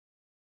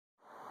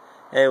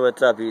Hey,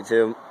 what's up,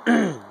 YouTube?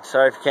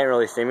 Sorry if you can't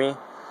really see me.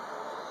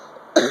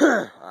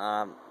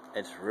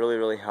 It's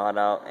really hot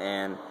out,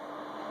 and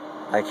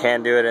I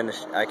can't do it in the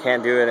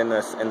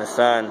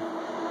sun.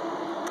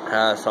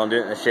 So I'm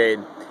doing it in the shade.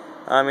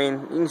 I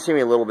mean, you can see me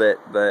a little bit,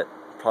 but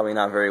probably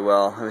not very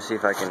well. Let me see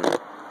if I can.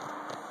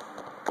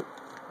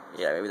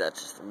 Yeah, maybe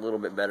that's just a little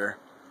bit better.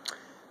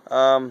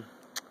 So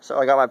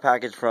I got my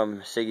package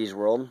from Siggy's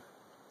World.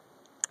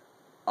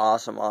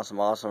 Awesome.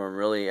 I'm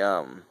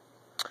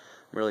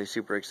really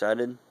super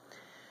excited.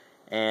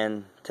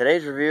 And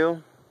today's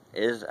review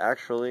is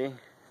actually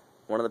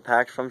one of the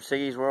packs from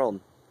Siggy's World.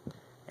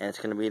 And it's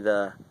going to be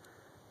the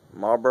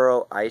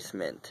MARLBORO Ice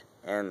Mint.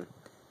 And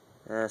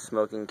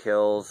smoking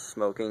kills.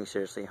 Smoking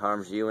seriously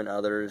harms you and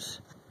others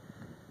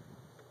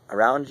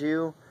around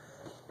you.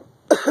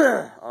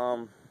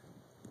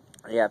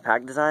 Yeah,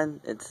 pack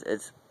design,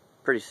 it's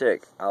pretty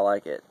sick. I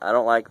like it. I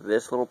don't like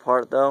this little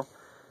part though.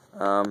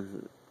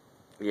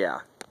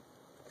 Yeah,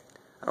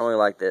 I don't really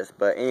like this,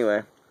 but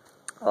anyway,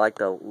 I like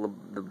the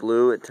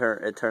blue. It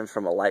turns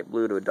from a light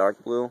blue to a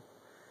dark blue,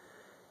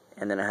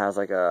 and then it has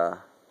like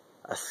a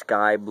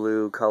sky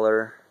blue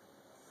color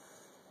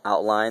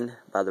outlined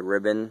by the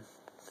ribbon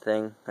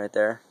thing right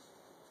there.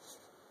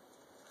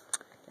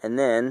 And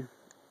then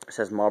it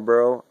says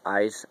MARLBORO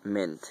Ice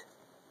Mint,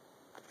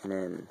 and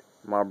then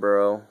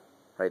MARLBORO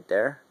right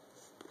there.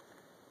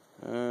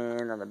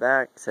 And on the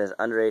back it says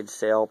underage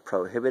sale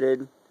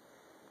prohibited,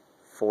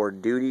 for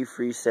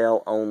duty-free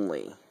sale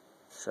only.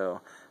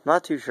 So I'm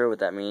not too sure what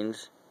that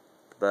means,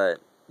 but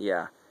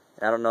yeah,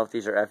 I don't know if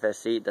these are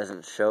FSC. It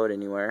doesn't show it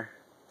anywhere.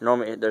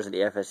 Normally there's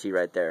the FSC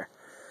right there.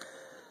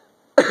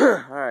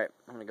 Alright,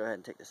 I'm gonna go ahead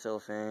and take the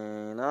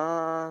cellophane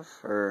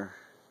off, oh,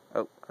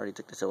 I already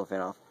took the cellophane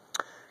off.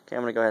 Okay,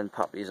 I'm gonna go ahead and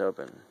pop these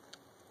open.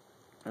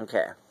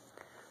 Okay,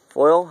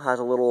 foil has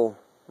a little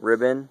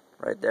ribbon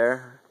right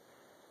there,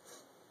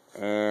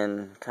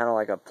 and kind of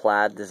like a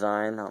plaid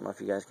design. I don't know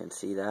if you guys can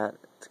see that.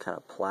 It's kind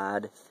of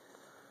plaid.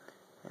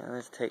 And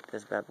let's take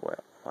this bad boy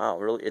out.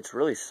 Wow, it's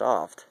really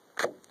soft.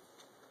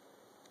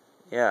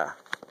 Yeah,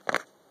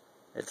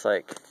 it's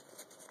like,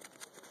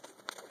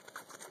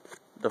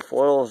 the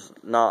foil's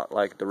not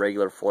like the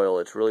regular foil.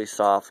 It's really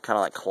soft, kind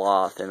of like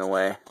cloth in a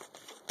way.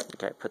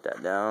 Okay, put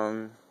that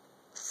down.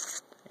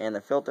 And the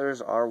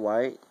filters are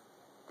white.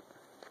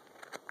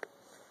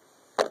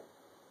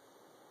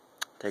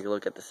 Take a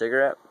look at the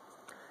cigarette.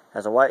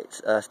 Has a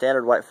white,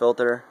 standard white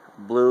filter,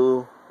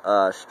 blue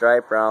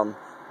stripe around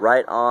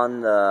right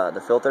on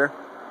the filter.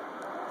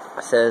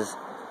 It says, I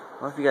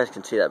don't know if you guys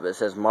can see that, but it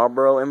says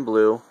MARLBORO in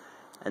blue,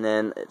 and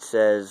then it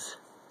says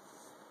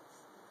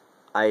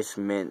Ice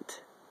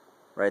Mint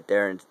right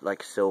there in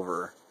like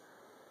silver.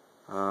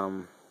 Yeah,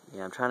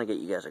 I'm trying to get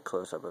you guys a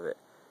close-up of it.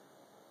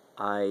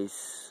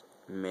 Ice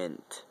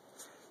Mint.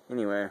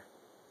 Anyway,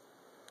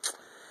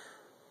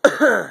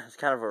 it's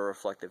kind of a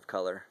reflective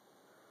color.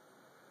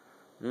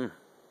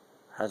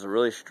 Has a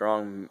really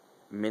strong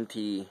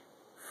minty,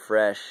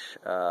 fresh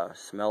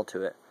smell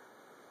to it.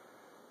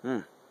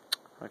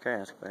 Okay,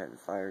 let's go ahead and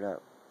fire it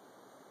up.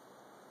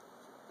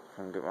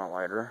 I'm gonna get my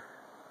lighter.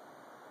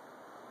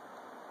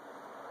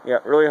 Yeah,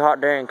 really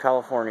hot day in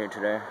California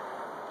today.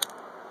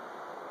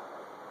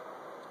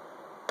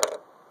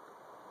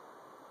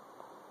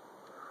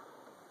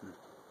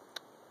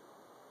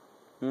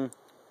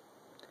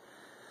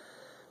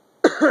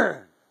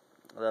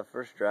 The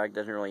first drag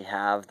doesn't really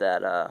have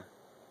that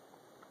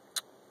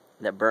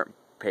that burnt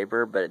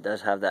paper, but it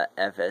does have that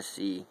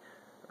FSC,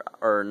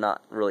 or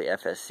not really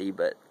FSC,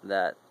 but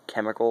that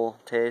chemical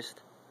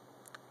taste.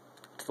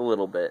 Just a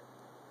little bit.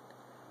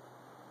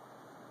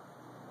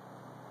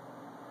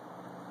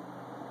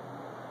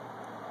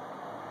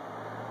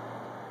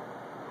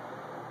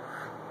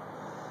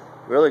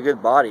 Really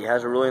good body.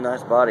 Has a really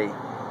nice body.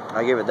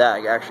 I give it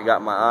that. I actually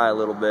got my eye a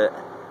little bit.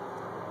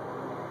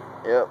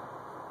 Yep.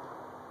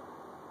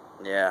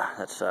 Yeah,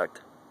 that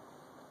sucked.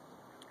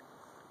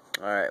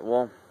 Alright,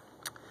 well,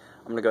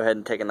 I'm going to go ahead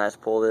and take a nice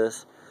pull of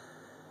this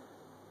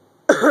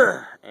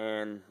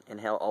and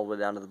inhale all the way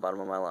down to the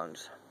bottom of my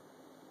lungs.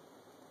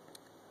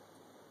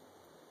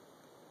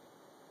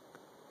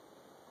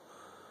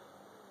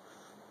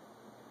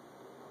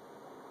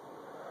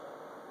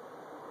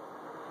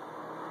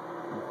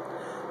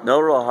 No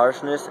real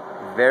harshness,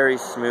 very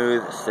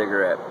smooth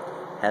cigarette.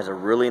 Has a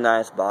really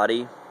nice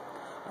body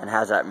and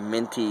has that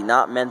minty,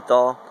 not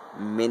menthol,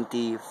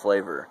 minty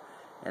flavor.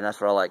 And that's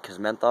what I like, because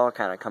menthol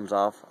kind of comes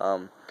off.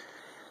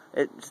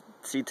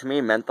 See, to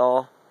me,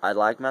 menthol, I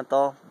like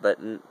menthol, but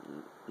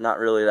not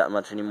really that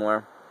much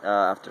anymore.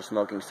 After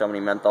smoking so many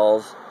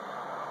menthols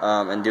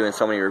and doing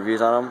so many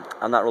reviews on them,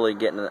 I'm not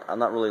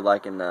really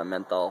liking the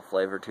menthol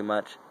flavor too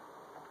much.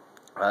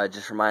 It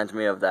just reminds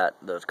me of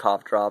those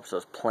cough drops,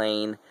 those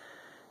plain,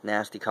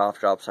 nasty cough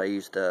drops I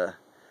used to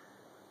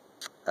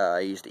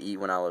eat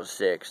when I was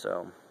sick.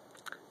 So,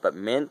 but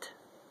mint,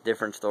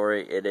 different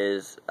story. It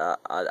is.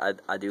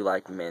 I do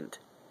like mint.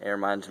 It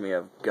reminds me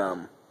of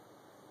gum,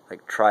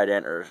 like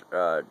Trident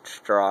or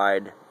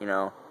Stride. You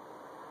know.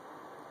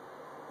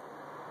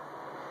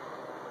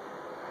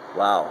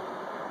 Wow.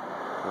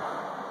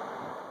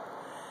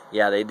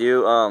 Yeah, they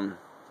do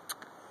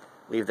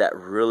leave that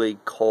really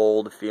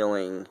cold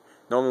feeling.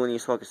 Normally when you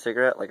smoke a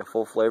cigarette, like a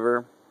full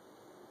flavor,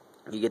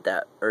 you get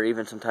that, or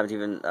even sometimes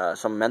even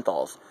some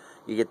menthols,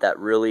 you get that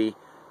really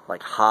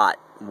like hot,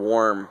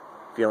 warm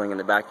feeling in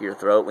the back of your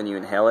throat when you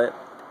inhale it.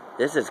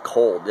 This is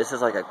cold. This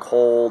is like a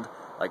cold,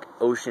 like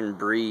ocean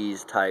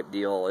breeze type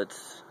deal.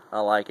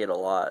 I like it a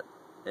lot.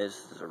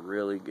 This is a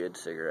really good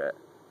cigarette.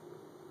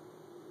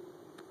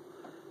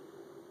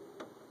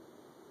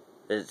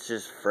 It's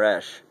just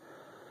fresh.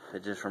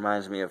 It just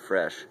reminds me of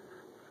fresh.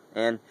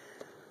 And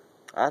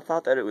I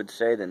thought that it would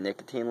say the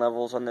nicotine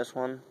levels on this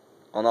one.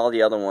 On all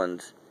the other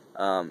ones,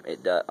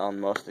 it does. On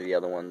most of the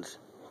other ones,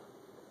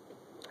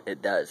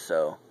 it does.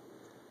 So,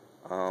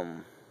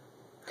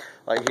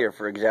 like here,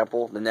 for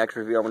example, the next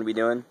review I'm going to be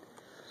doing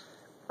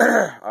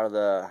are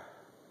the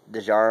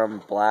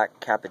Dejarum Black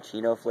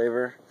Cappuccino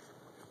flavor.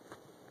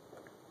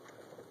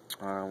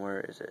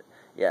 Where is it?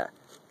 Yeah.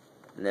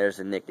 And there's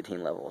the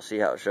nicotine level. See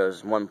how it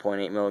shows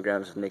 1.8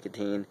 milligrams of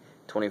nicotine,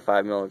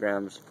 25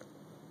 milligrams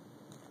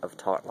of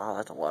tar. Wow,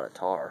 that's a lot of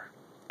tar.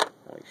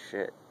 Holy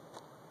shit.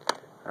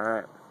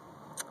 Alright.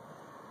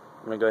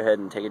 I'm going to go ahead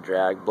and take a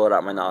drag, blow it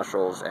out my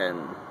nostrils, and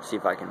see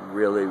if I can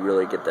really,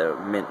 really get the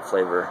mint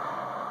flavor.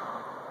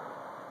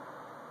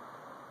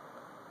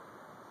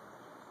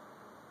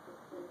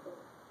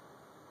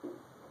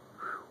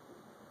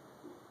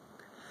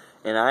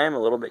 And I am a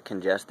little bit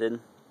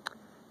congested,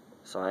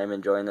 so I am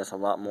enjoying this a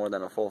lot more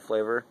than a full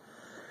flavor.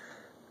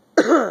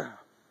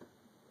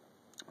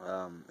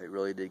 It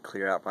really did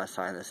clear out my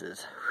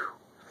sinuses.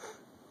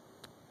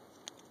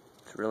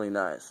 It's really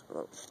nice.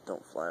 Oh,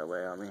 don't fly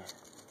away on me.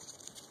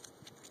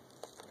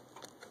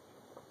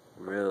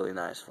 Really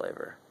nice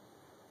flavor.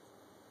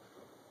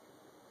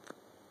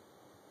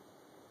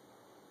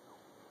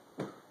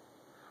 I'm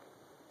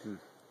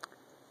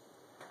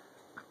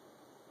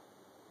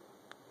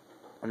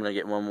going to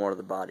get one more of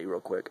the body real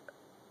quick.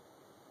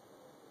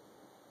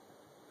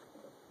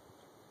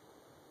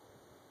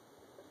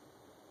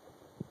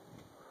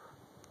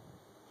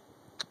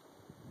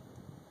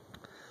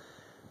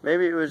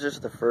 Maybe it was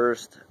just the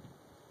first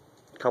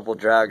couple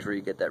drags where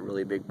you get that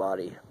really big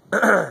body.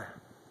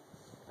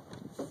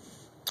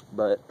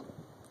 But,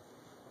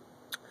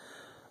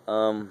 yeah,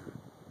 I'm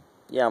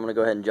going to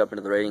go ahead and jump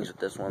into the ratings with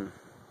this one.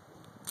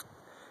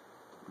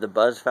 The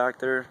buzz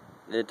factor,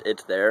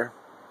 it's there.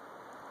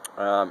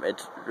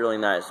 It's really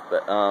nice.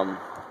 But,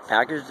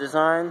 package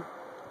design,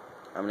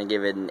 I'm going to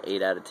give it an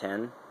 8 out of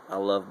 10. I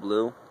love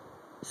blue.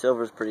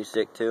 Silver's pretty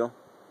sick, too.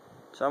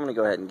 So I'm going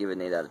to go ahead and give it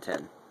an 8 out of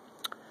 10.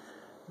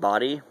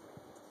 Body,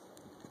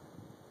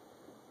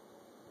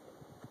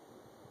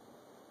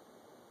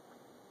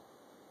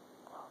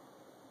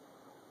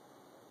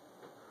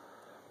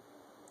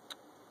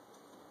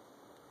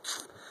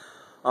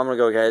 I'm gonna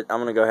go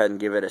ahead and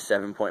give it a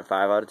 7.5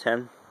 out of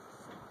 10.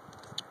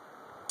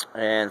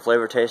 And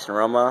flavor, taste, and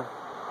aroma,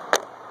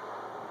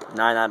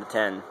 9 out of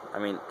 10. I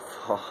mean,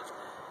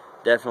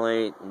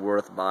 definitely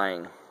worth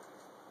buying.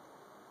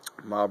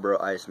 Marlboro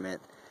Ice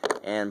Mint.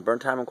 And burn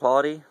time and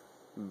quality,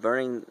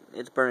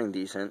 it's burning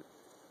decent.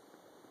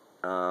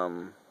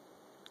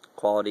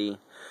 Quality,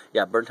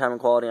 yeah, burn time and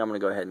quality, I'm gonna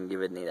go ahead and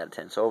give it an 8 out of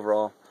 10. So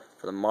overall,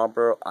 for the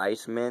Marlboro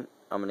Ice Mint,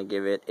 I'm gonna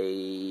give it a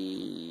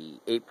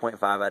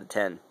 8.5 out of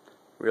 10.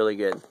 Really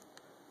good.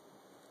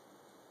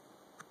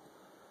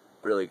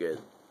 Really good.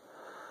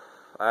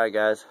 Alright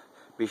guys,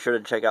 be sure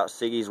to check out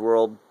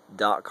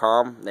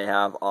Siggy'sWorld.com. They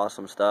have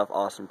awesome stuff,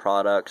 awesome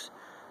products,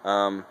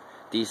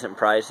 decent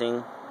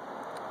pricing.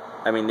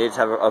 I mean, they just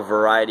have a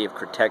variety of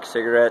Cortex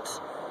cigarettes,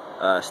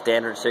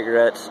 standard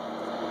cigarettes.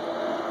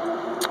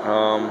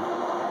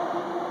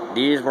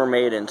 These were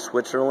made in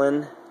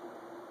Switzerland.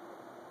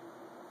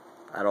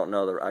 I don't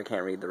know, I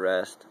can't read the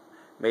rest.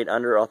 Made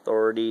under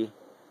authority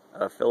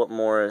Philip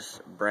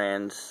Morris,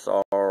 brand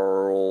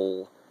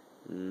Sarl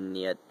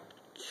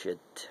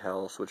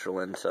Nietzschetel,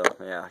 Switzerland. So,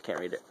 yeah, I can't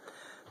read it.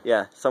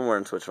 Yeah, somewhere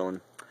in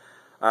Switzerland.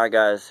 Alright,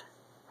 guys,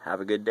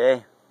 have a good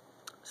day.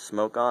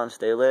 Smoke on,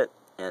 stay lit,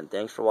 and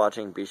thanks for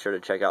watching. Be sure to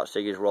check out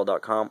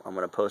Siggy'sWorld.com. I'm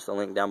going to post the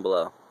link down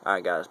below.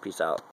 Alright, guys, peace out.